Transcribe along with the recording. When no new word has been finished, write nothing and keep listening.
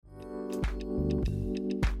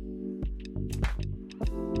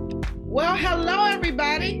Well, hello,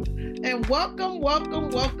 everybody, and welcome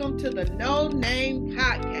to the No Name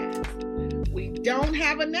Podcast. We don't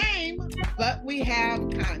have a name, but we have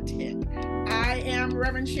content. I am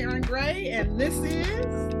Reverend Sharon Gray, and this is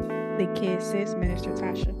The Kid Sis, Minister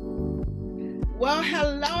Tasha. Well,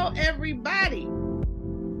 hello, everybody.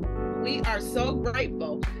 We are so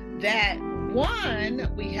grateful that,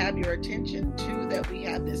 one, we have your attention, two, that we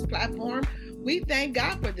have this platform. We thank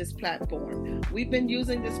God for this platform. We've been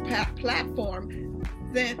using this platform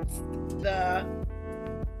since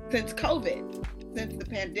COVID, since the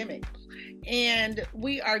pandemic. And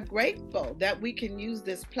we are grateful that we can use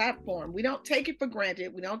this platform. We don't take it for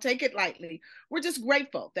granted. We don't take it lightly. We're just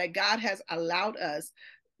grateful that God has allowed us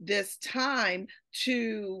this time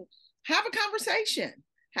to have a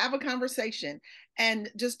conversation and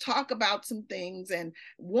just talk about some things, and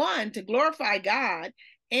one, to glorify God,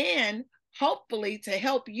 and hopefully to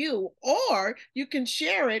help you, or you can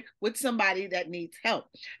share it with somebody that needs help.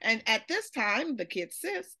 And at this time, the Kid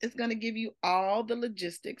Sis is going to give you all the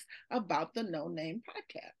logistics about the No Name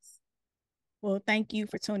Podcast. Well, thank you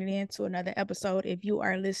for tuning in to another episode. If you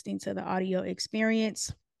are listening to the audio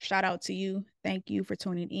experience, shout out to you. Thank you for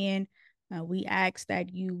tuning in. We ask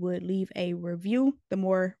that you would leave a review. The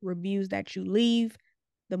more reviews that you leave,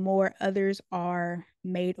 the more others are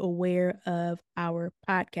made aware of our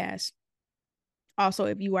podcast. Also,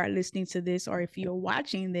 if you are listening to this or if you're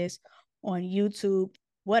watching this on YouTube,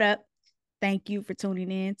 what up? Thank you for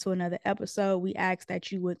tuning in to another episode. We ask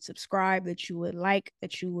that you would subscribe, that you would like,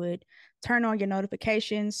 that you would turn on your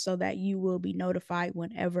notifications so that you will be notified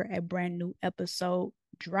whenever a brand new episode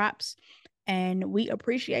drops. And we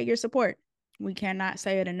appreciate your support. We cannot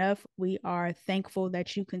say it enough. We are thankful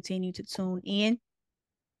that you continue to tune in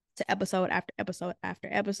to episode after episode after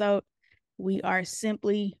episode. We are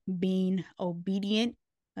simply being obedient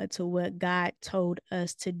to what God told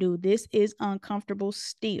us to do. This is uncomfortable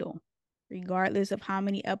still, regardless of how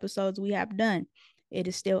many episodes we have done. It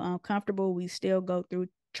is still uncomfortable. We still go through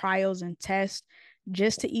trials and tests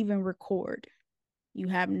just to even record. You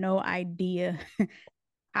have no idea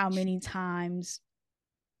how many times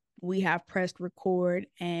we have pressed record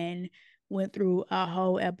and went through a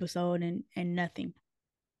whole episode and nothing,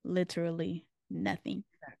 literally nothing.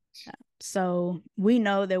 So we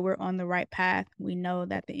know that we're on the right path. We know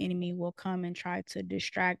that the enemy will come and try to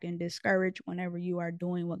distract and discourage whenever you are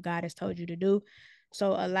doing what God has told you to do.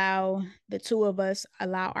 So allow the two of us,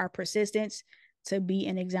 allow our persistence to be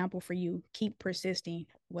an example for you. Keep persisting.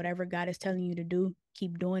 Whatever God is telling you to do,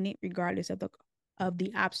 keep doing it regardless of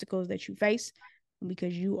the obstacles that you face,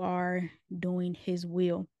 because you are doing his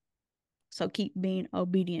will. So keep being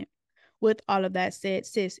obedient. With all of that said,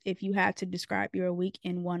 sis, if you had to describe your week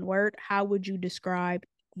in one word, how would you describe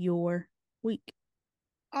your week?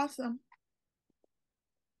 Awesome.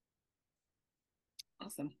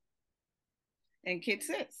 And Kid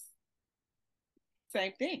Sis,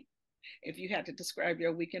 same thing. If you had to describe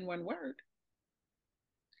your week in one word.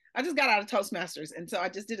 I just got out of Toastmasters, and so I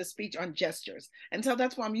just did a speech on gestures. And so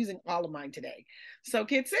that's why I'm using all of mine today. So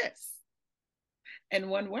Kid Sis, in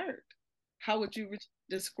one word, how would you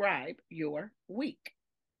describe your week?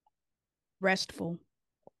 Restful.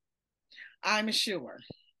 I'm sure.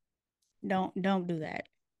 Don't do that.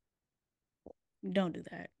 Don't do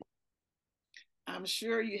that. I'm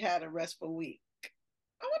sure you had a restful week.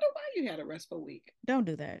 I wonder why you had a restful week. Don't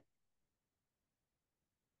do that.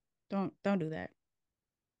 Don't do that.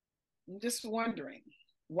 I'm just wondering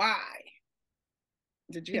why.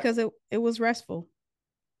 Because it was restful.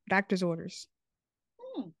 Doctor's orders.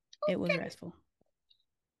 Okay. It was restful.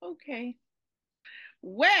 Okay.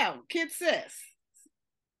 Well, Kid Sis.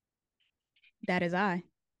 That is I.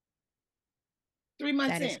 3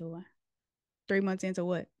 months in. in. That is who I. 3 months into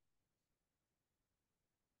what?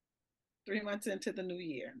 3 months into the new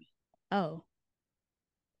year. Oh.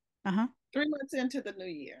 3 months into the new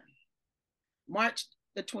year. March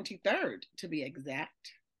the 23rd, to be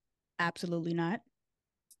exact. Absolutely not.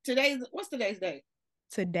 What's today's date?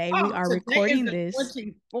 Today we are recording this.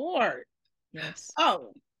 24th. Yes.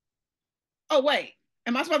 Oh, wait.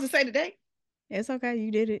 Am I supposed to say the date? It's okay.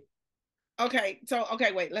 You did it. Okay. So,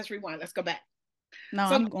 wait. Let's rewind. Let's go back. No,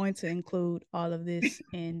 I'm going to include all of this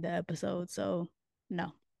in the episode. So,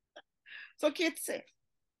 no. So, Kid Sis.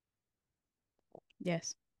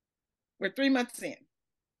 Yes. We're 3 months in.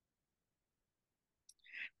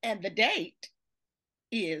 And the date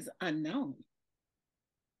is unknown.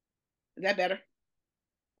 Is that better?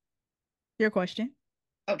 Your question.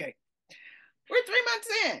 Okay. We're 3 months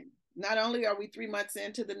in. Not only are we 3 months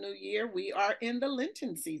into the new year, we are in the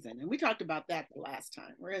Lenten season. And we talked about that the last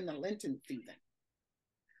time. We're in the Lenten season.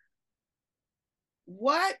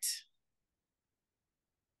 What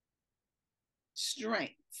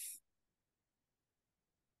strengths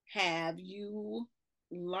have you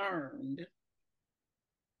learned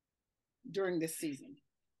during this season?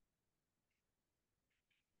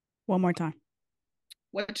 One more time.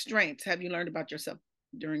 What strengths have you learned about yourself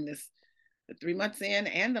during the 3 months in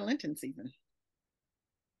and the Lenten season?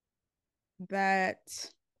 That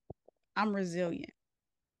I'm resilient.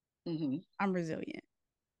 Mm-hmm. I'm resilient.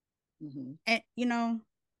 Mm-hmm. And,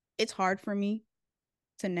 it's hard for me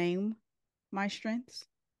to name my strengths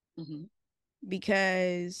Mm-hmm.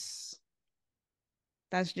 because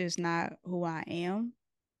that's just not who I am.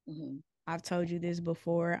 Mm-hmm. I've told you this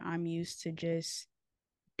before. I'm used to just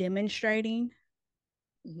demonstrating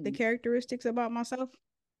Mm-hmm. the characteristics about myself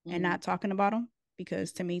and not talking about them,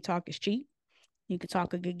 because to me, talk is cheap. You could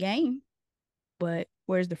talk a good game, but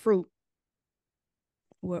where's the fruit?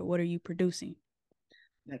 What are you producing?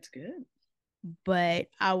 That's good. But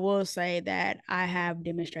I will say that I have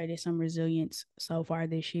demonstrated some resilience so far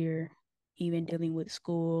this year, even dealing with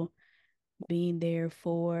school, being there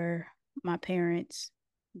for my parents,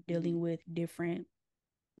 dealing with different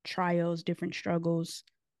trials, different struggles.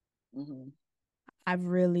 Mm-hmm. I've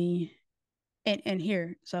really, and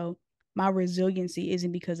here, so my resiliency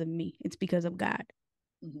isn't because of me, it's because of God.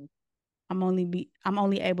 Mm-hmm. I'm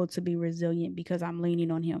only able to be resilient because I'm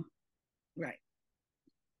leaning on him. Right.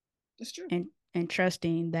 That's true. And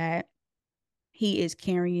trusting that he is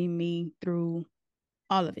carrying me through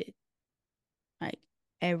all of it. Like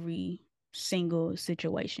every single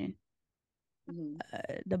situation. Mm-hmm.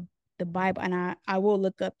 The Bible, and I will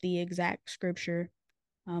look up the exact scripture,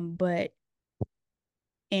 but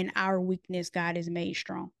in our weakness, God is made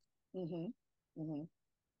strong. Mm-hmm. Mm-hmm.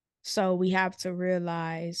 So we have to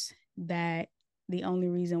realize that the only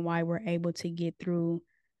reason why we're able to get through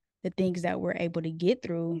the things that we're able to get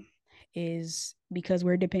through is because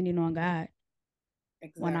we're depending on God.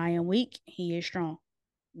 Exactly. When I am weak, he is strong.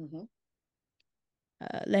 Mm-hmm.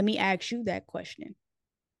 Let me ask you that question.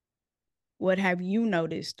 What have you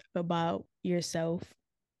noticed about yourself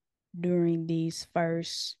during these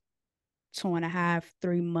first 2.5,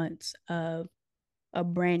 3 months of a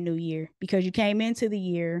brand new year? Because you came into the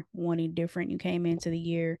year wanting different. You came into the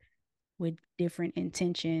year with different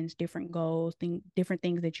intentions, different goals, different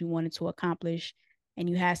things that you wanted to accomplish, and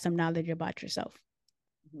you had some knowledge about yourself.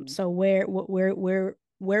 Mm-hmm. So where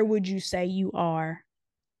would you say you are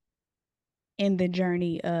in the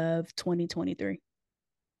journey of 2023?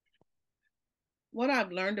 What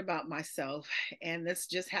I've learned about myself, and this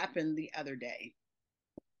just happened the other day.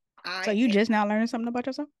 So you just now learning something about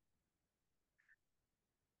yourself?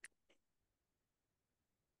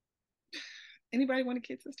 Anybody want a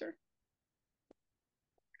kid sister?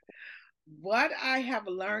 What I have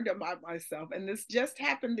learned about myself, and this just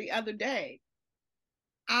happened the other day,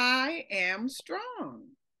 I am strong.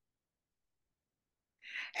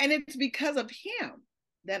 And it's because of him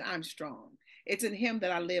that I'm strong. It's in him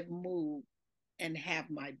that I live, move, and have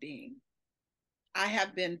my being. I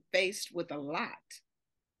have been faced with a lot.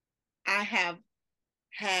 I have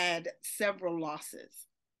had several losses.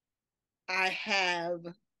 I have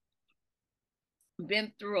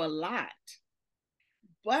been through a lot.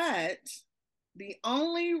 But the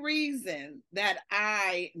only reason that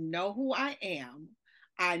I know who I am,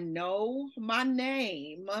 I know my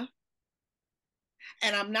name,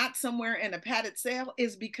 and I'm not somewhere in a padded cell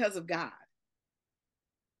is because of God.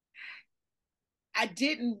 I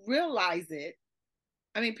didn't realize it.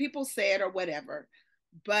 I mean, people say it or whatever,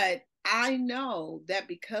 but I know that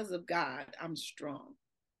because of God, I'm strong.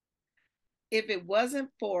 If it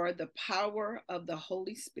wasn't for the power of the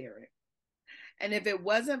Holy Spirit, and if it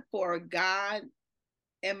wasn't for God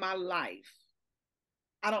in my life,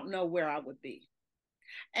 I don't know where I would be.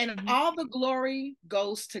 And all the glory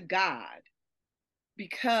goes to God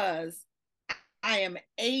because I'm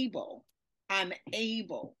able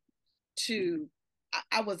to,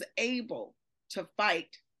 I was able to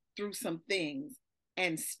fight through some things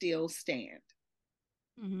and still stand.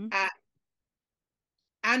 Mm-hmm.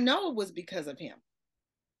 I know it was because of him.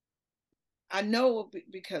 I know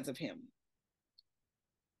because of him.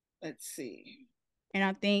 Let's see. And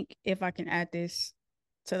I think if I can add this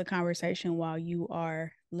to the conversation while you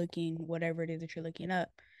are looking whatever it is that you're looking up,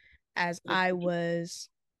 as I was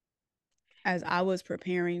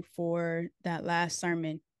preparing for that last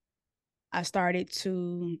sermon, I started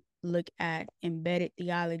to look at embedded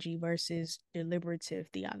theology versus deliberative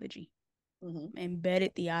theology. Mm-hmm.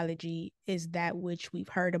 Embedded theology is that which we've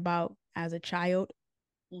heard about as a child.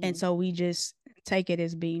 Mm-hmm. And so we just take it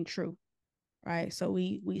as being true, right? So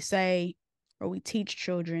we say, or we teach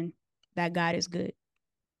children that God is good.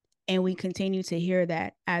 And we continue to hear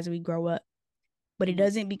that as we grow up. But it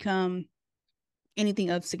doesn't become anything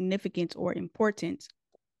of significance or importance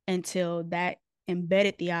until that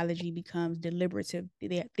embedded theology becomes deliberative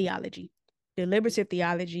theology. Deliberative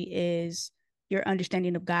theology is your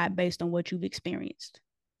understanding of God based on what you've experienced.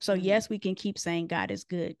 So yes, we can keep saying God is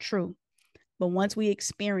good, true. But once we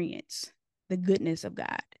experience the goodness of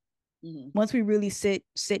God, once we really sit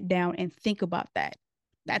down and think about that,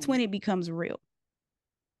 that's when it becomes real.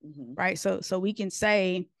 Right? So we can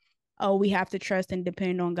say, oh, we have to trust and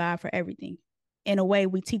depend on God for everything. In a way,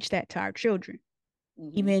 we teach that to our children.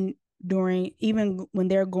 Even when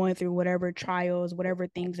they're going through whatever trials, whatever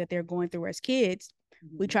things that they're going through as kids,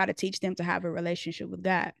 we try to teach them to have a relationship with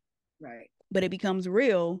God. Right. But it becomes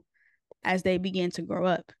real as they begin to grow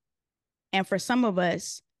up. And for some of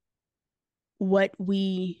us, what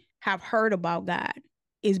we have heard about God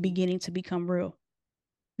is beginning to become real,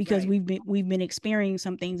 because we've been experiencing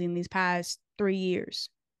some things in these past 3 years.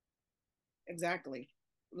 Exactly.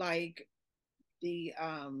 Like the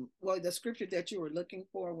scripture that you were looking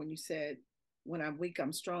for when you said, when I'm weak,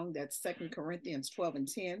 I'm strong, that's 2 Corinthians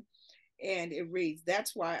 12:10. And it reads,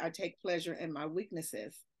 that's why I take pleasure in my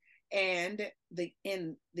weaknesses and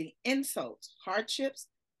in the insults, hardships,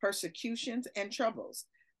 persecutions, and troubles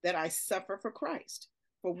that I suffer for Christ.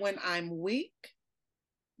 For when I'm weak,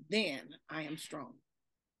 then I am strong.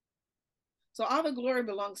 So all the glory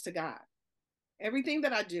belongs to God. Everything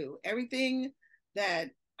that I do, everything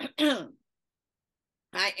that I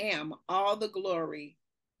am, all the glory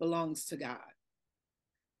belongs to God.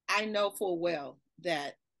 I know full well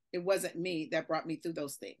that it wasn't me that brought me through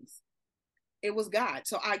those things. It was God.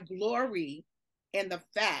 So I glory in the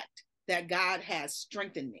fact that God has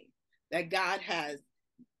strengthened me, that God has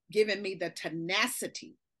given me the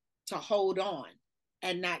tenacity to hold on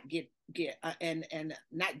and not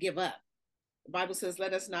not give up. The Bible says,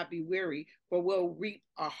 let us not be weary, for we'll reap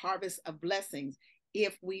a harvest of blessings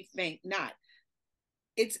if we faint not.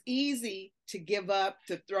 It's easy to give up,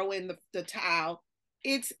 to throw in the towel.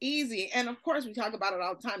 It's easy. And of course, we talk about it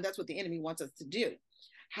all the time. That's what the enemy wants us to do.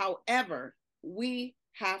 However, we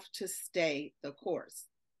have to stay the course.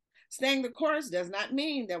 Staying the course does not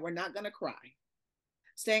mean that we're not going to cry.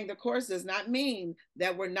 Staying the course does not mean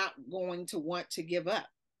that we're not going to want to give up.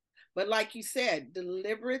 But like you said,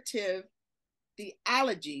 deliberative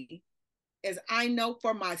theology is, I know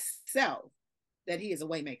for myself that he is a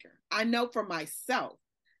waymaker. I know for myself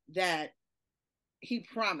that he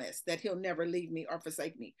promised that he'll never leave me or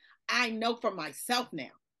forsake me. I know for myself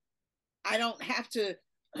now. I don't have to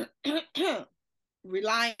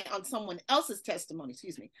rely on someone else's testimony.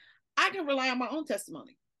 Excuse me. I can rely on my own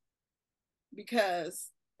testimony because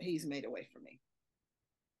he's made a way for me.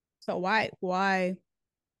 So why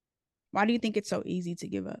do you think it's so easy to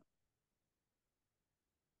give up?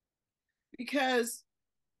 Because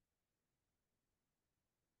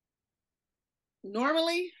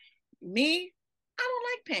normally, me, I don't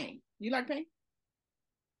like pain. You like pain?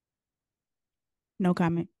 No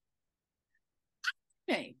comment.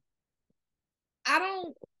 Pain.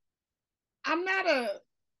 I'm not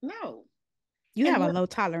no. You have a low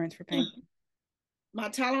tolerance for pain. My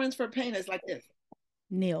tolerance for pain is like this.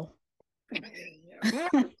 Nil.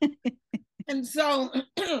 And so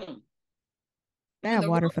I have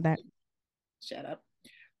water for that. Shut up.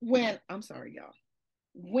 I'm sorry, y'all.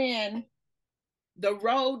 When the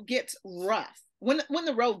road gets rough, when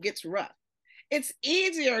the road gets rough, it's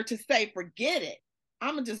easier to say, forget it.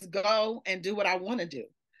 I'm gonna just go and do what I want to do.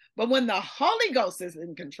 But when the Holy Ghost is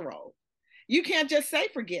in control, you can't just say,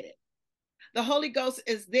 forget it. The Holy Ghost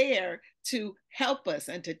is there to help us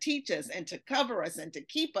and to teach us and to cover us and to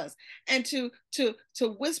keep us and to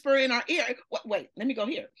whisper in our ear. Wait, let me go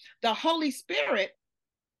here. The Holy Spirit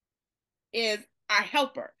is our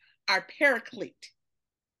helper, our paraclete.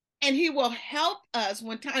 And he will help us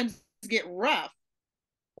when times get rough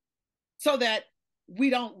so that we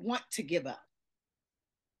don't want to give up.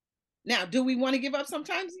 Now, do we want to give up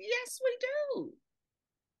sometimes? Yes, we do.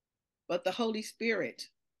 But the Holy Spirit,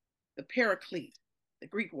 the paraclete, the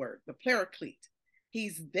Greek word, the paraclete,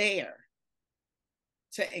 he's there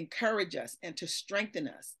to encourage us and to strengthen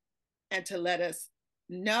us and to let us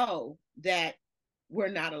know that we're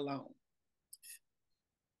not alone.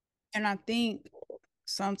 And I think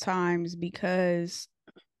sometimes because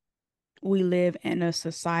we live in a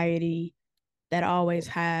society that always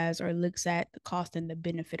has or looks at the cost and the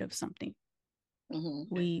benefit of something,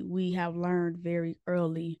 we have learned very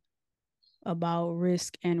early about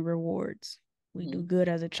risk and rewards. We do good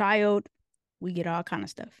as a child, we get all kind of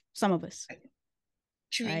stuff. Some of us,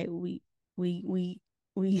 right? We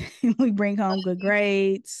we bring home good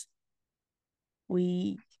grades.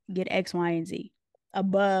 We get X, Y, and Z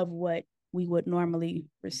above what we would normally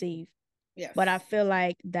receive. Yes. But I feel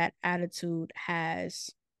like that attitude has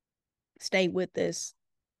stayed with us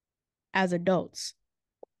as adults,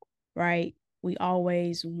 right? We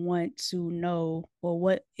always want to know, well,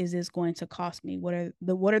 what is this going to cost me? What are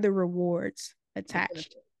the rewards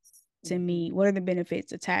attached to me? What are the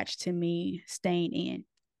benefits attached to me staying in?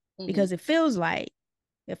 Because it feels like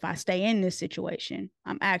if I stay in this situation,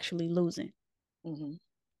 I'm actually losing.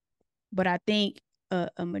 But I think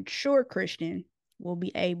a mature Christian will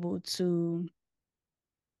be able to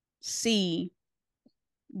see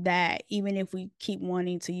that even if we keep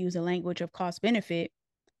wanting to use the language of cost benefit,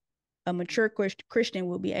 a mature Christian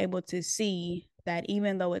will be able to see that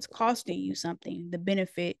even though it's costing you something, the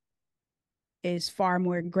benefit is far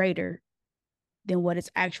more greater than what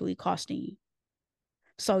it's actually costing you.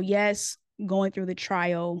 So yes, going through the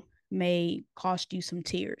trial may cost you some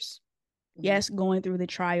tears. Yes, going through the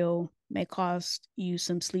trial may cost you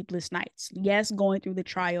some sleepless nights. Yes, going through the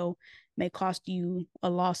trial may cost you a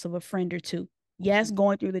loss of a friend or two. Yes,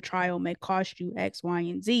 going through the trial may cost you X, Y,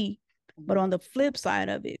 and Z. But on the flip side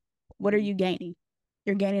of it, what are you gaining?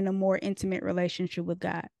 You're gaining a more intimate relationship with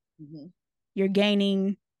God. You're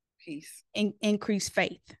gaining peace, increased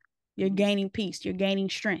faith. You're gaining peace. You're gaining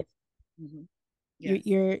strength. Yes.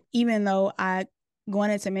 You're even though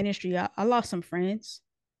going into ministry, I lost some friends,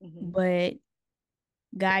 but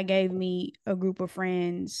God gave me a group of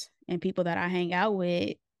friends and people that I hang out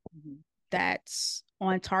with that's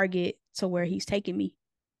on target to where he's taking me.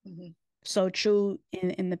 So true,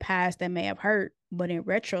 in the past that may have hurt, but in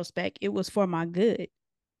retrospect, it was for my good.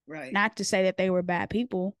 Right. Not to say that they were bad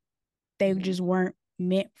people. They just weren't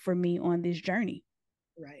meant for me on this journey.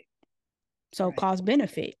 Right. So cost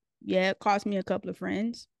benefit. Yeah, it cost me a couple of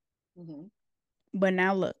friends. But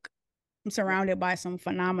now look, I'm surrounded by some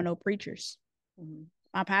phenomenal preachers.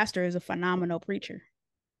 My pastor is a phenomenal preacher.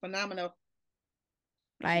 Phenomenal.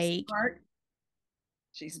 Like,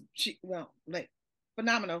 she's smart.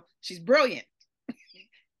 Phenomenal. She's brilliant.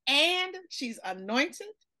 And she's anointed.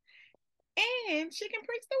 And she can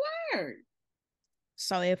preach the word.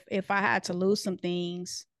 So if I had to lose some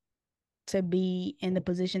things to be in the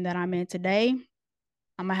position that I'm in today,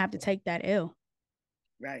 I'm gonna have to take that L.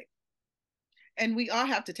 Right. And we all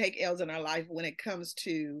have to take L's in our life when it comes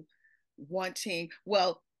to wanting,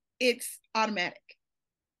 well, it's automatic.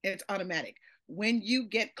 It's automatic. When you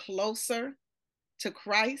get closer to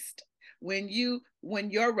Christ, when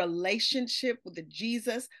your relationship with the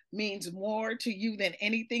Jesus means more to you than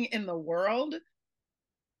anything in the world,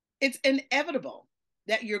 it's inevitable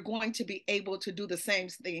that you're going to be able to do the same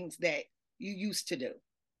things that you used to do.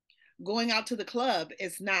 Going out to the club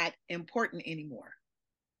is not important anymore.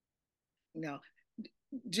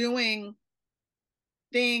 Doing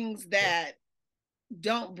things that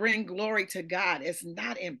don't bring glory to God is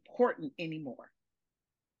not important anymore.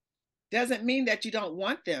 Doesn't mean that you don't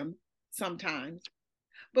want them sometimes,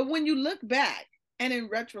 but when you look back and in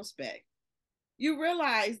retrospect, you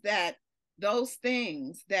realize that those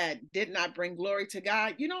things that did not bring glory to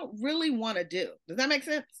God, you don't really want to do. Does that make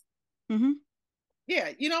sense? Yeah,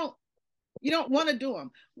 you don't want to do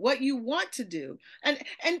them. What you want to do, and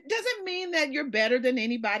doesn't mean that you're better than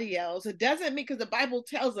anybody else. It doesn't mean, because the Bible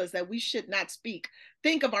tells us that we should not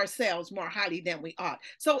think of ourselves more highly than we ought.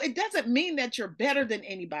 So it doesn't mean that you're better than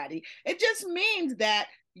anybody. It just means that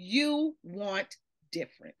you want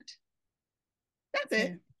different. That's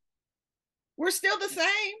it. We're still the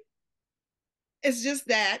same. It's just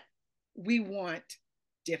that we want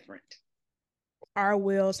different. Our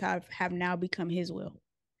wills have now become his will.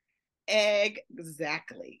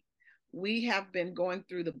 Exactly. We have been going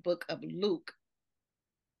through the book of Luke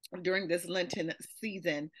during this Lenten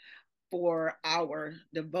season for our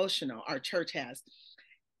devotional, our church has.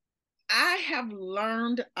 I have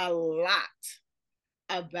learned a lot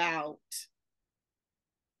about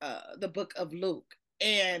the book of Luke.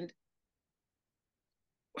 And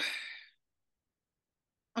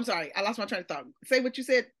I'm sorry, I lost my train of thought. Say what you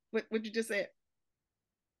said, what you just said.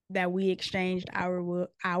 That we exchanged our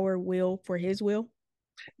will for his will.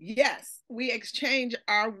 Yes, we exchange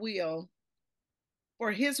our will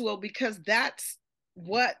for his will, because that's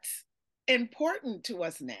what's important to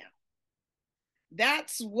us now.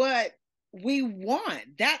 That's what we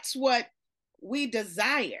want. That's what we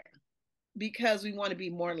desire, because we want to be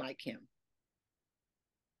more like him.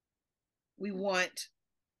 We want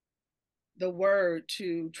the word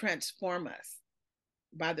to transform us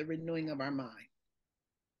by the renewing of our mind.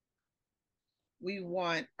 We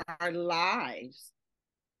want our lives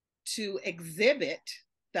to exhibit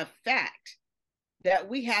the fact that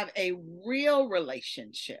we have a real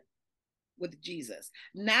relationship with Jesus,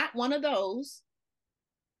 not one of those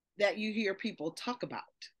that you hear people talk about,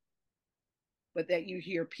 but that you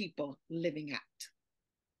hear people living out.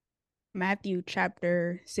 Matthew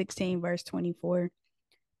chapter 16, verse 24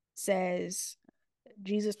 says,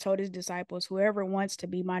 Jesus told his disciples, whoever wants to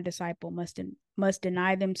be my disciple must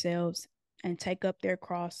deny themselves and take up their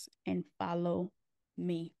cross and follow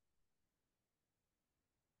me.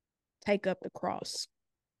 Take up the cross.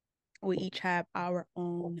 We each have our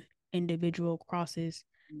own individual crosses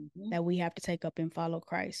that we have to take up and follow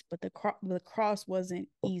Christ. But the cross wasn't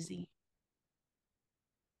easy.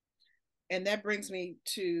 And that brings me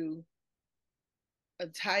to a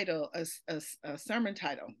title, a sermon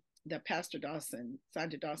title that Pastor Dawson,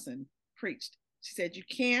 Sandra Dawson, preached. She said, you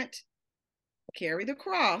can't carry the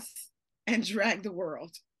cross and drag the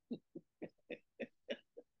world.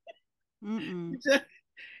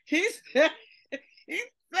 He said,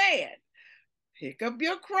 pick up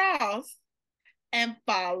your cross and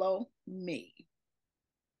follow me.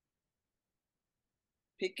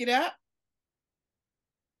 Pick it up.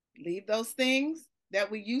 Leave those things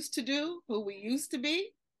that we used to do, who we used to be.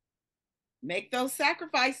 Make those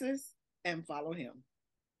sacrifices and follow him.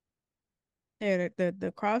 Yeah,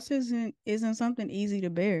 the cross isn't something easy to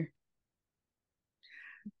bear.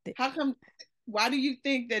 How come? Why do you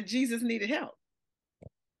think that Jesus needed help?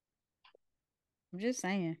 I'm just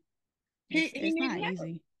saying. It's not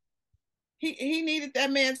easy. He needed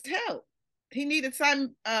that man's help. He needed Simon.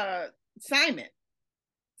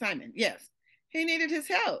 Yes, he needed his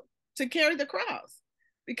help to carry the cross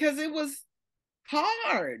because it was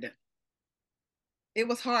hard. It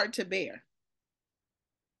was hard to bear.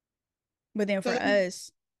 But then for us,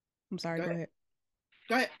 I'm sorry, go ahead.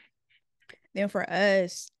 Go ahead. Then for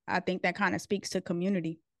us, I think that kind of speaks to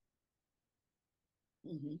community.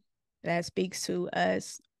 Mm-hmm. That speaks to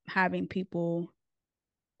us having people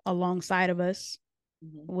alongside of us,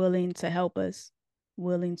 willing to help us,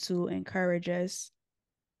 willing to encourage us,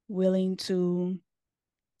 willing to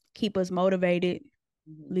keep us motivated,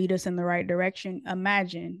 lead us in the right direction.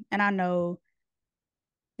 Imagine, and I know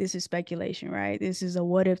this is speculation, right? This is a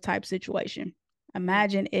what if type situation.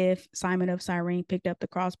 Imagine if Simon of Cyrene picked up the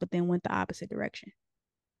cross, but then went the opposite direction.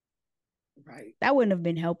 Right. That wouldn't have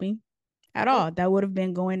been helping at all. That would have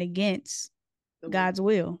been going against God's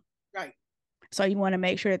will. Right. So you want to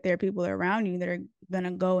make sure that there are people around you that are going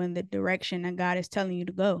to go in the direction that God is telling you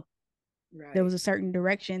to go. Right. There was a certain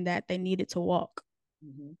direction that they needed to walk.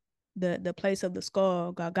 Mm-hmm. The place of the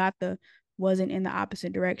skull, Golgotha, wasn't in the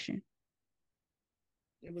opposite direction.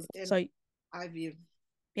 It was in eye view.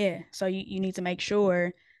 Yeah. So you need to make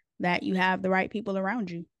sure that you have the right people around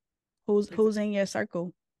you. Who's in your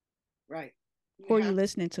circle? Right. Who are you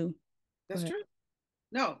listening to? That's true.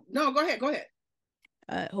 No, go ahead.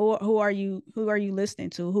 Who are you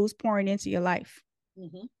listening to? Who's pouring into your life?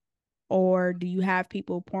 Mm-hmm. Or do you have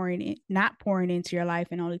people not pouring into your life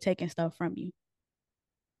and only taking stuff from you?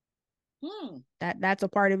 That's a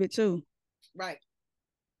part of it too. Right.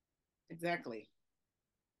 Exactly.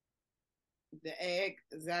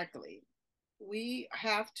 Exactly. We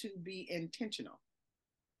have to be intentional.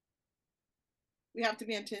 We have to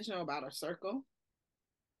be intentional about our circle.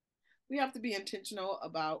 We have to be intentional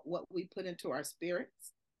about what we put into our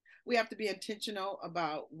spirits. We have to be intentional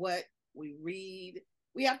about what we read.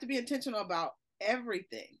 We have to be intentional about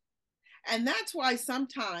everything. And that's why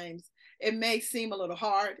sometimes it may seem a little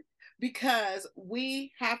hard because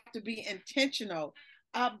we have to be intentional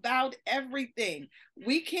about everything.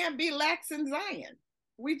 We can't be lax in Zion.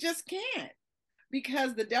 We just can't,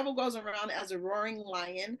 because the devil goes around as a roaring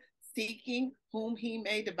lion seeking whom he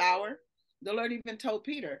may devour. The Lord even told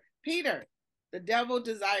Peter, the devil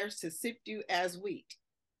desires to sift you as wheat.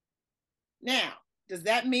 Now, does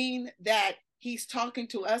that mean that he's talking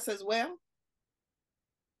to us as well?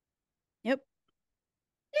 Yep.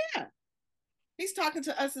 Yeah, he's talking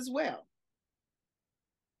to us as well.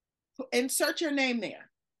 Insert your name there.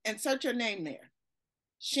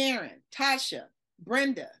 Sharon, Tasha,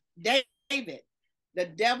 Brenda, David. The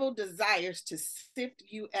devil desires to sift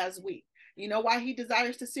you as wheat. You know why he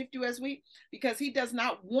desires to sift you as wheat? Because he does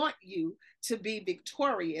not want you to be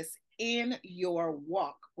victorious in your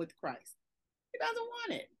walk with Christ. He doesn't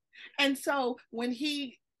want it. And so when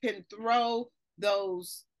he can throw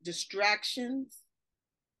those distractions,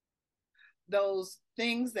 those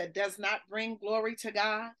things that does not bring glory to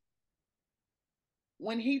God,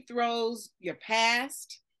 when he throws your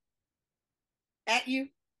past at you,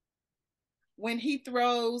 when he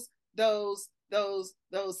throws those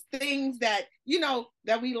things that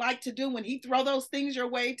that we like to do, when he throw those things your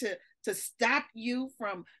way to stop you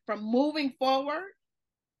from moving forward,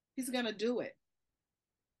 he's going to do it.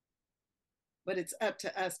 But it's up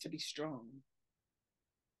to us to be strong.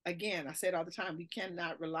 Again, I say it all the time, we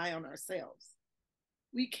cannot rely on ourselves.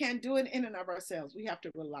 We can't do it in and of ourselves. We have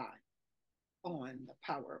to rely on the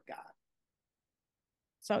power of God.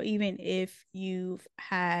 So even if you've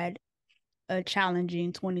had a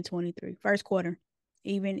challenging 2023 first quarter,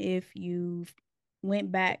 even if you've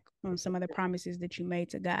went back on some of the promises that you made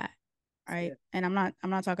to God, right? And I'm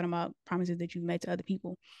not talking about promises that you've made to other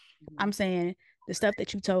people. I'm saying the stuff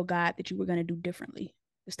that you told God that you were going to do differently,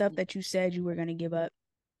 the stuff that you said you were going to give up,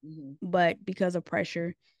 but because of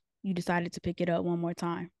pressure, you decided to pick it up one more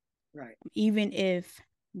time. Right. Even if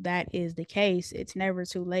that is the case, it's never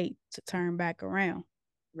too late to turn back around.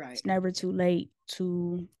 Right. It's never too late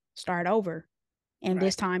to start over. And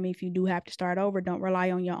this time, if you do have to start over, don't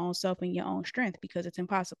rely on your own self and your own strength, because it's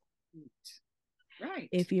impossible. Right.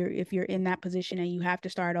 If you're in that position and you have to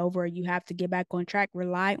start over, or you have to get back on track,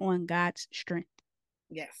 rely on God's strength.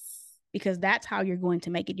 Yes. Because that's how you're going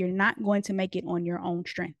to make it. You're not going to make it on your own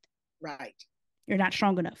strength. Right. You're not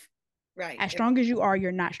strong enough. Right. As strong as you are,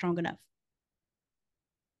 you're not strong enough.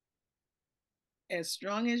 As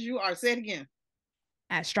strong as you are. Say it again.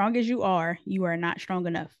 As strong as you are not strong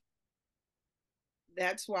enough.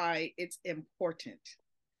 That's why it's important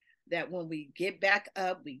that when we get back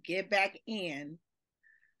up, we get back in,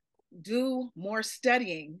 do more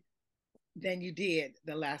studying than you did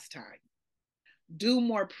the last time. Do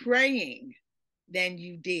more praying than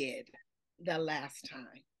you did the last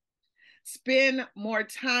time. Spend more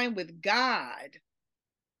time with God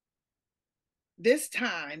this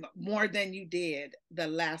time more than you did the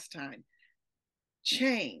last time.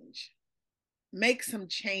 Change. Make some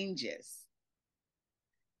changes.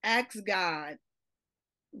 Ask God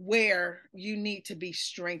where you need to be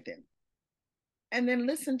strengthened. And then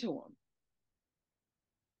listen to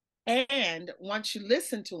him. And once you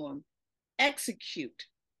listen to him, execute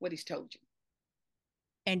what he's told you.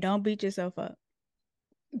 And don't beat yourself up.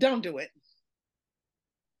 Don't do it.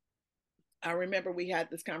 I remember we had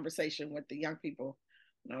this conversation with the young people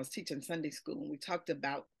when I was teaching Sunday school, and we talked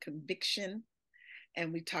about conviction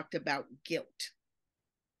and we talked about guilt.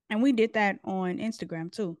 And we did that on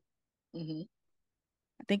Instagram too. Mm-hmm.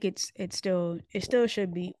 I think it still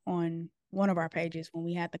should be on one of our pages when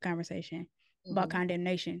we had the conversation about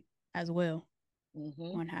condemnation as well.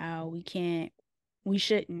 On how we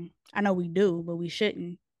shouldn't, I know we do, but we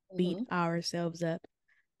shouldn't beat ourselves up,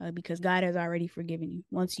 because God has already forgiven you.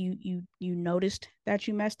 Once you noticed that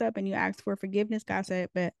you messed up and you asked for forgiveness, God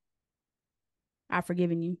said, "Bet I've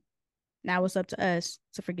forgiven you." Now it's up to us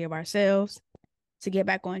to forgive ourselves, to get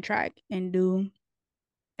back on track and do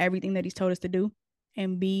everything that he's told us to do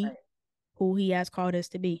and be who he has called us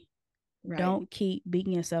to be. Don't keep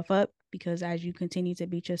beating yourself up, because as you continue to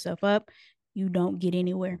beat yourself up, you don't get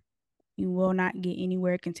anywhere. You will not get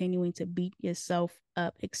anywhere continuing to beat yourself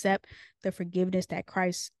up. Accept the forgiveness that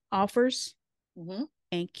Christ offers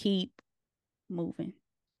and keep moving.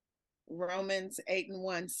 Romans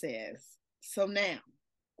 8:1 says, "So now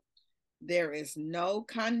there is no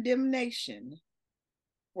condemnation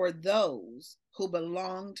for those who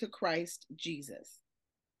belong to Christ Jesus."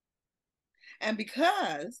 And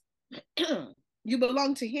because you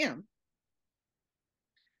belong to him,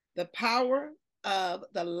 the power of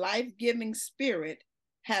the life-giving Spirit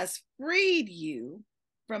has freed you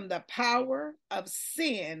from the power of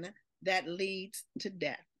sin that leads to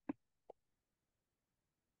death.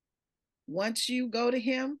 Once you go to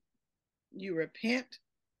him, you repent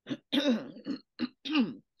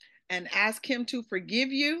and ask him to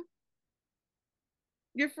forgive you,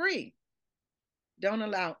 you're free. Don't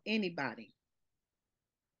allow anybody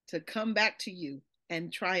to come back to you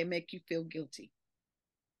and try and make you feel guilty.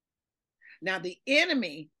 Now the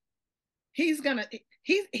enemy, he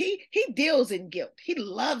deals in guilt. He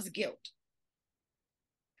loves guilt.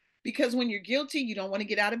 Because when you're guilty, you don't want to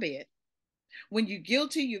get out of bed. When you're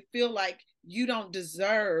guilty, you feel like you don't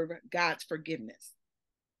deserve God's forgiveness.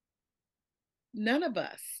 None of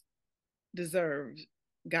us deserve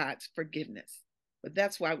God's forgiveness, but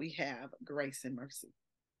that's why we have grace and mercy.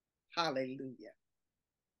 Hallelujah.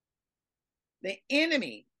 The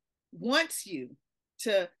enemy wants you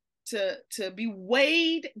to be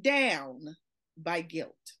weighed down by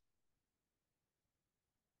guilt.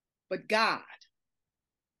 But God,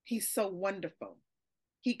 he's so wonderful.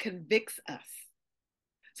 He convicts us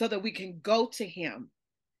so that we can go to him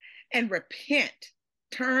and repent,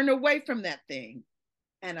 turn away from that thing,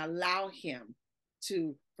 and allow him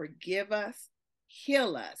to forgive us,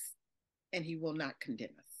 heal us, and he will not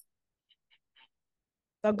condemn us.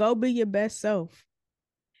 So go be your best self.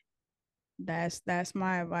 That's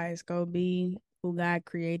my advice. Go be who God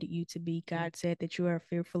created you to be. God said that you are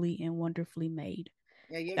fearfully and wonderfully made.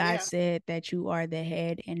 God said that you are the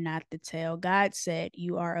head and not the tail. God said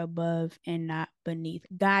you are above and not beneath.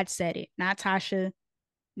 God said it, not Tasha,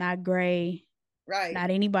 not Gray, right, not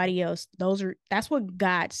anybody else. That's what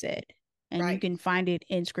God said. And right, you can find it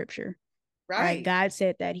in scripture. Right. God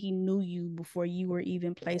said that he knew you before you were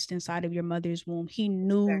even placed inside of your mother's womb. He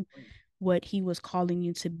knew what he was calling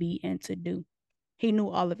you to be and to do. He knew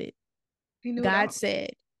all of it. God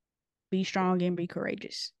said, be strong and be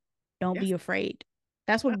courageous. Don't be afraid.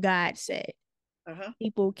 That's what God said.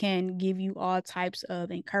 People can give you all types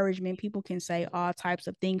of encouragement. People can say all types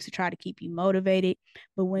of things to try to keep you motivated.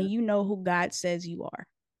 But when you know who God says you are,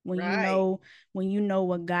 when you know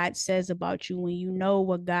what God says about you, when you know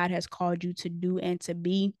what God has called you to do and to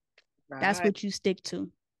be, that's what you stick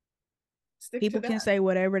to. People can say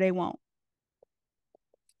whatever they want.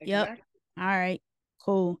 Exactly. Yep. All right.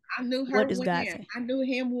 Cool. I knew her. What does God say? I knew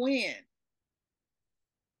him when.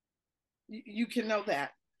 You can know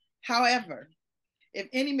that. However, if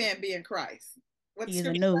any man be in Christ, he is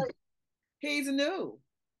new. He's new.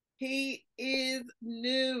 He is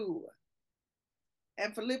new.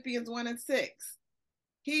 And Philippians 1:6,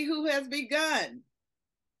 he who has begun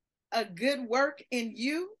a good work in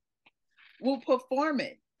you will perform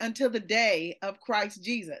it until the day of Christ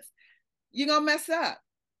Jesus. You're going to mess up.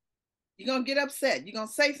 You're going to get upset. You're going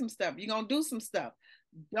to say some stuff. You're going to do some stuff.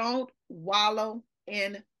 Don't wallow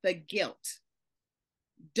in the guilt.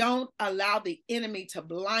 Don't allow the enemy to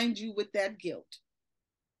blind you with that guilt.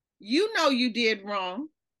 You know you did wrong.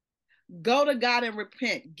 Go to God and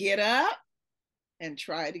repent. Get up and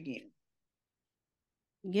try it again.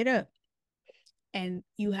 Get up. And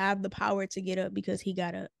you have the power to get up because he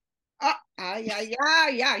got up.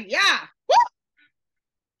 Yeah.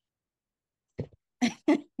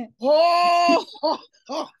 Oh,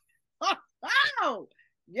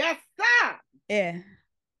 yes, sir. Yeah.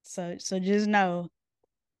 So just know,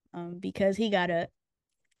 because he got up,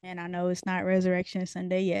 and I know it's not Resurrection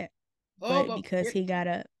Sunday yet, but because he got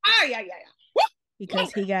up,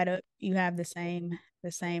 because he got up, you have the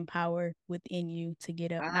same power within you to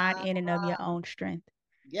get up, not in and of your own strength.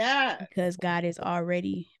 Yeah. Because God is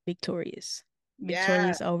already victorious.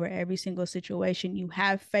 Victorious over every single situation you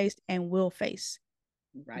have faced and will face.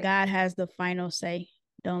 Right. God has the final say.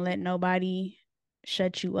 Don't let nobody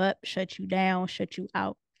shut you up, shut you down, shut you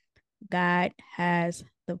out. God has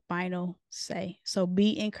the final say. So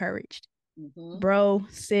be encouraged. Bro,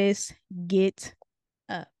 sis, get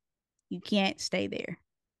up. You can't stay there.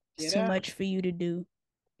 It's too much for you to do.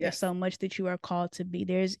 There's so much that you are called to be.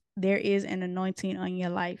 There is an anointing on your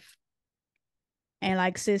life. And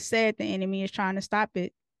like sis said, the enemy is trying to stop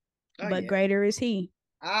it. But greater is he.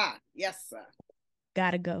 Yes, sir.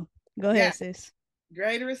 Gotta go. Go ahead, sis.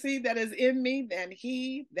 Greater is he that is in me than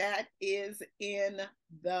he that is in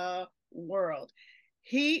the world.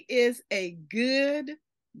 He is a good,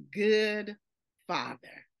 good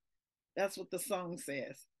father. That's what the song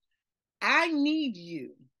says. I need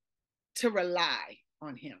you to rely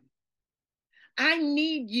on him. I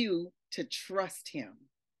need you to trust him.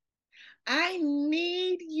 I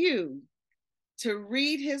need you to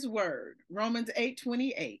read his word, Romans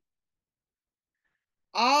 8:28.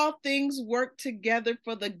 All things work together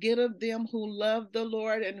for the good of them who love the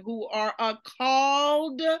Lord and who are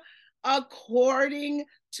called according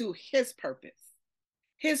to his purpose.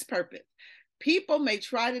 His purpose. People may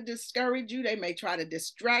try to discourage you, they may try to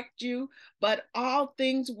distract you, but all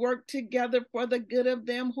things work together for the good of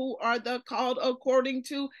them who are called according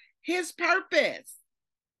to his purpose.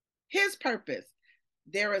 His purpose.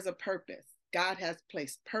 There is a purpose. God has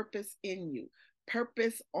placed purpose in you,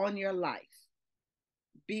 purpose on your life.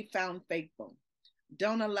 Be found faithful.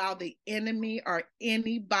 Don't allow the enemy or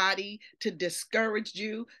anybody to discourage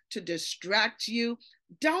you, to distract you.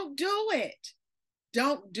 Don't do it.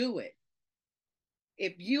 Don't do it.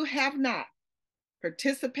 If you have not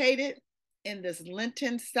participated in this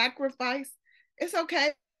Lenten sacrifice, it's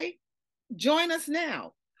okay. Join us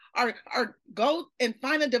now. Or go and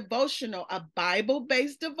find a devotional, a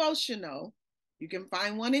Bible-based devotional. You can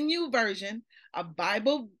find one in YouVersion, a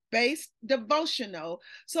Bible-based devotional,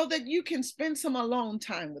 so that you can spend some alone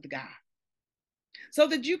time with God. So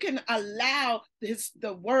that you can allow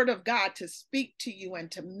the word of God to speak to you and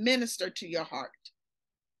to minister to your heart.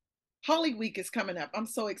 Holy Week is coming up. I'm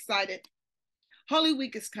so excited. Holy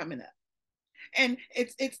Week is coming up. And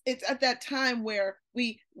it's at that time where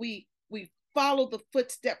we follow the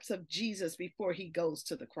footsteps of Jesus before he goes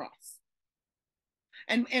to the cross.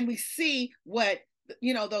 And we see what,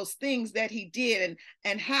 those things that he did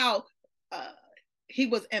and how he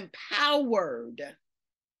was empowered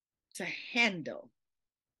to handle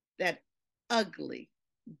that ugly,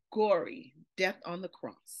 gory death on the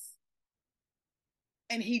cross.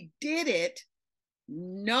 And he did it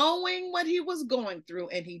knowing what he was going through,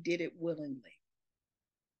 and he did it willingly,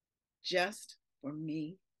 just for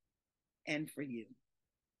me and for you.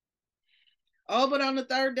 Oh, but on the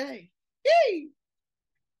third day,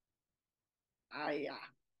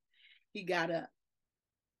 he got up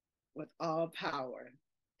with all power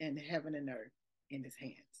in heaven and earth in his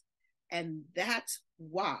hands. And that's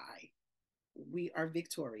why we are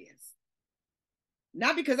victorious.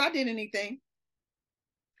 Not because I did anything,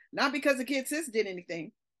 not because the Kid Sis did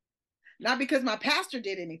anything, not because my pastor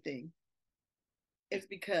did anything. It's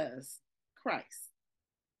because Christ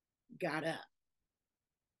got up.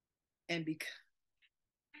 And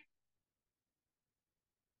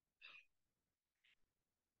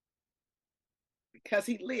because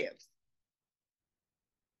he lives,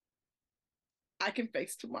 I can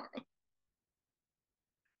face tomorrow.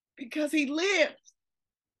 Because he lives,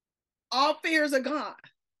 all fears are gone.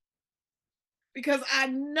 Because I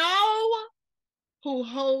know who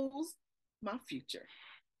holds my future.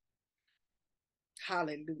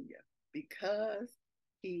 Hallelujah. Because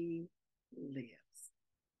he lives.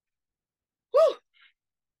 Woo!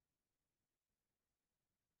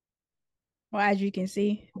 Well, as you can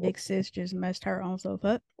see, Big Sis just messed her own self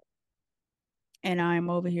up. And I'm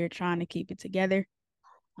over here trying to keep it together.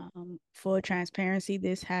 Full transparency,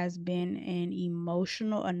 this has been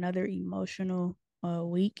another emotional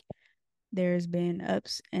week. There's been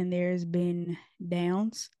ups and there's been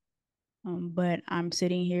downs. But I'm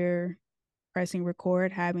sitting here pressing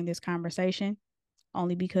record, having this conversation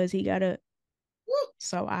only because he got up.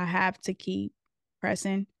 So I have to keep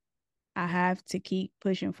pressing. I have to keep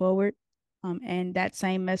pushing forward. And that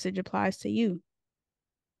same message applies to you.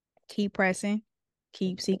 Keep pressing,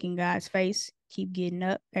 keep seeking God's face, keep getting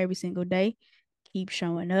up every single day, keep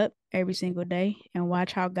showing up every single day, and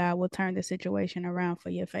watch how God will turn the situation around for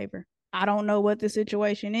your favor. I don't know what the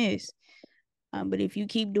situation is, but if you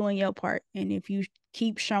keep doing your part and if you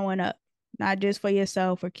keep showing up, not just for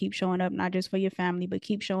yourself or keep showing up, not just for your family, but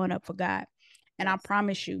keep showing up for God. And yes. I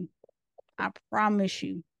promise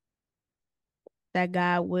you that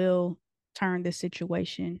God will turn the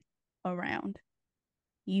situation around.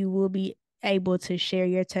 You will be able to share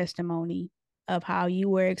your testimony of how you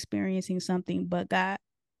were experiencing something but God.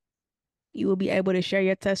 You will be able to share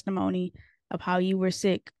your testimony of how you were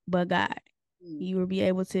sick but God. You will be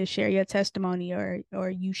able to share your testimony or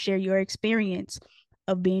you share your experience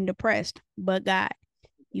of being depressed but God.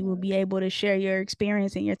 You will be able to share your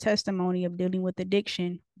experience and your testimony of dealing with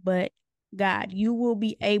addiction but God. You will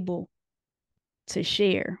be able to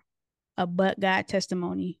share a but God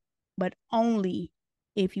testimony, but only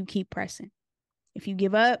if you keep pressing. If you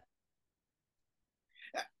give up,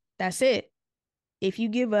 that's it. If you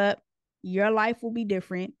give up, your life will be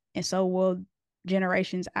different, and so will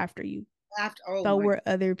generations after you. So will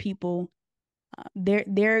other people.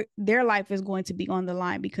 Their life is going to be on the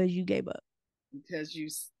line because you gave up. Because you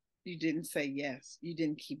didn't say yes. You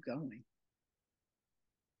didn't keep going.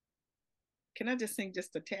 Can I just sing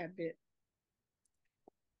just a tad bit?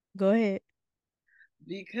 Go ahead.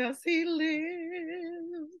 Because he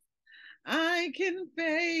lives, I can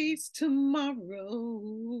face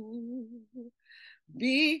tomorrow.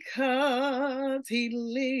 Because he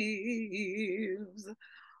lives,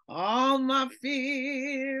 all my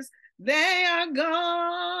fears, they are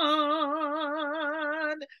gone.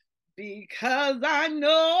 Because I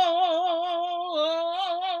know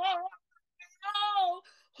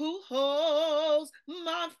who holds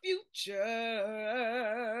my future.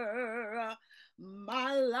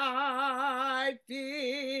 My life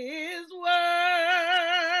is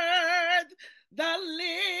worth the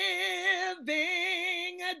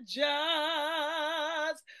living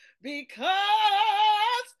just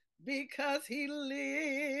because he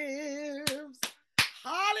lives.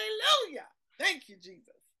 Hallelujah. Thank you, Jesus.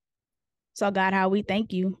 So God, how we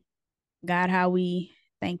thank you. God, how we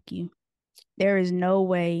thank you. There is no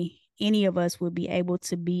way any of us would be able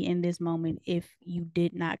to be in this moment if you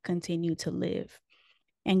did not continue to live.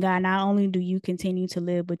 And God, not only do you continue to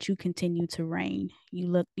live, but you continue to reign.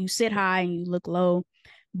 You sit high and you look low.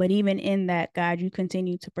 But even in that, God, you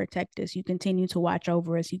continue to protect us. You continue to watch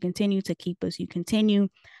over us. You continue to keep us. You continue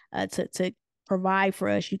to provide for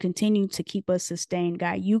us. You continue to keep us sustained,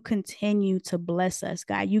 God. You continue to bless us,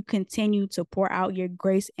 God. You continue to pour out your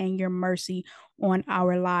grace and your mercy on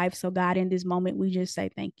our lives. So, God, in this moment, we just say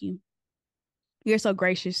thank you. You're so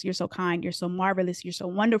gracious. You're so kind. You're so marvelous. You're so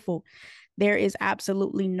wonderful. There is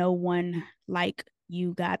absolutely no one like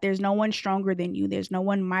you, God. There's no one stronger than you. There's no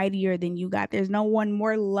one mightier than you, God. There's no one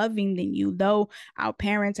more loving than you. Though our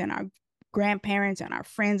parents and our grandparents and our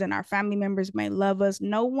friends and our family members may love us,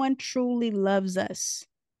 no one truly loves us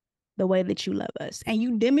the way that you love us. And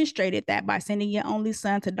you demonstrated that by sending your only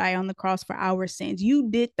son to die on the cross for our sins. You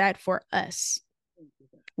did that for us.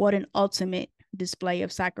 What an ultimate display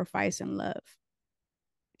of sacrifice and love.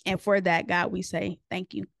 And for that, God, we say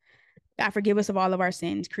thank you. God, forgive us of all of our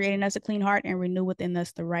sins, creating us a clean heart and renew within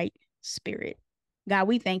us the right spirit. God,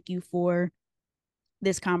 we thank you for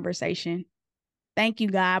this conversation. Thank you,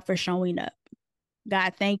 God, for showing up.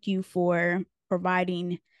 God, thank you for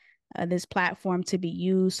providing this platform to be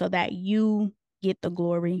used so that you get the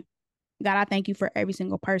glory. God, I thank you for every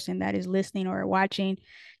single person that is listening or watching.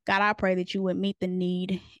 God, I pray that you would meet the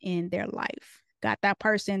need in their life. God, that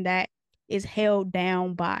person that is held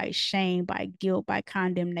down by shame, by guilt, by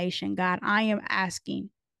condemnation. God, I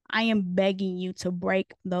am begging you to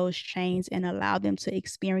break those chains and allow them to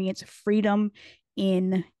experience freedom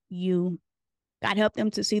in you. God, help them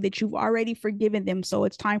to see that you've already forgiven them. So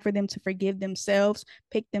it's time for them to forgive themselves,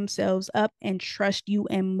 pick themselves up, and trust you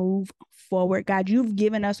and move forward. God, you've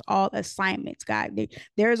given us all assignments. God,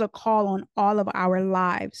 there is a call on all of our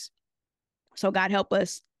lives. So God, help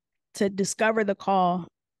us to discover the call,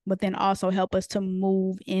 but then also help us to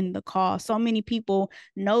move in the call. So many people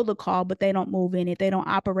know the call, but they don't move in it. They don't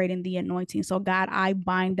operate in the anointing. So God, I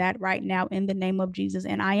bind that right now in the name of Jesus.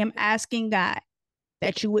 And I am asking God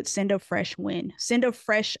that you would send a fresh wind, send a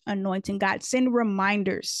fresh anointing. God, send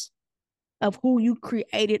reminders of who you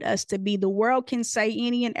created us to be. The world can say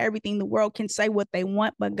any and everything. The world can say what they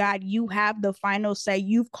want, but God, you have the final say.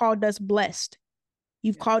 You've called us blessed.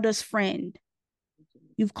 You've called us friend.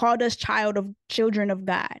 You've called us children of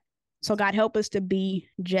God. So God, help us to be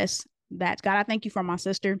just that. God, I thank you for my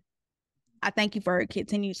sister. I thank you for her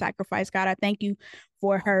continued sacrifice. God, I thank you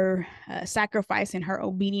for her sacrifice and her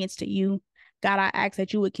obedience to you. God, I ask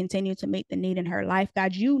that you would continue to meet the need in her life.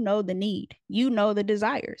 God, you know the need. You know the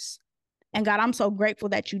desires. And God, I'm so grateful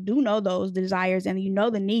that you do know those desires and you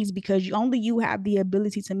know the needs because only you have the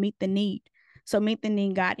ability to meet the need. So meet the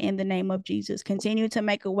need, God, in the name of Jesus. Continue to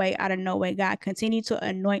make a way out of no way, God. Continue to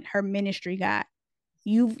anoint her ministry, God.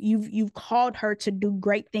 You've called her to do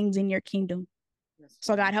great things in your kingdom.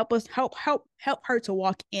 So God, help us, help her to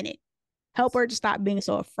walk in it. Help her to stop being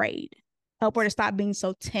so afraid. Help her to stop being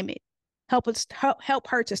so timid. Help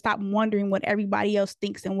her to stop wondering what everybody else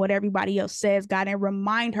thinks and what everybody else says, God, and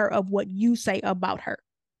remind her of what you say about her.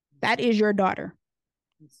 That is your daughter.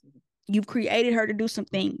 You've created her to do some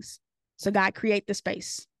things. So God, create the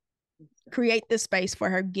space. Create the space for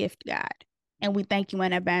her gift, God. And we thank you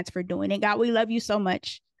in advance for doing it. God, we love you so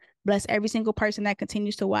much. Bless every single person that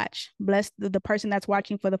continues to watch. Bless the person that's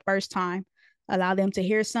watching for the first time. Allow them to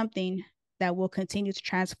hear something that will continue to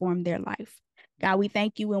transform their life. God, we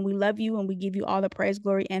thank you and we love you and we give you all the praise,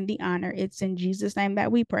 glory, and the honor. It's in Jesus' name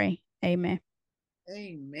that we pray. Amen.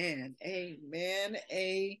 Amen. Amen.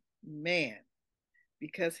 Amen.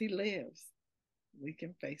 Because he lives, we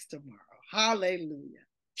can face tomorrow. Hallelujah.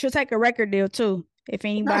 She'll take a record deal too. If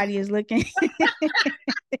anybody is looking,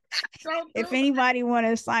 if anybody want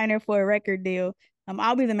to sign her for a record deal,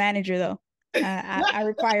 I'll be the manager though. I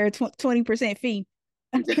require a 20% fee.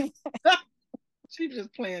 She's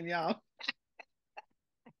just playing, y'all.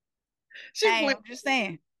 I'm just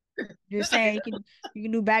saying. You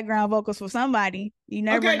can do background vocals for somebody. You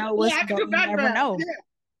never know what's going. You never know. Yeah,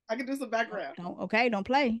 I can do some background. Don't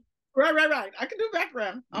play. Right. I can do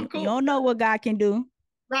background. I'm cool. You don't know what God can do.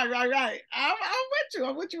 Right.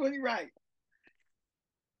 I'm with you when you're right.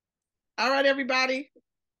 All right, everybody.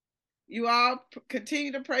 You all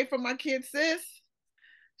continue to pray for my kid, sis.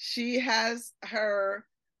 She has her,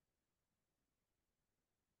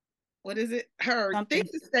 what is it? Her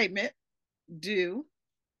thesis statement due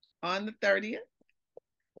on the 30th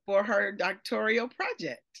for her doctoral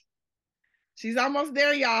project. She's almost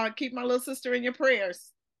there, y'all. Keep my little sister in your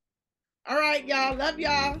prayers. All right, y'all. Love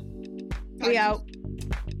y'all. We out.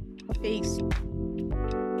 Peace.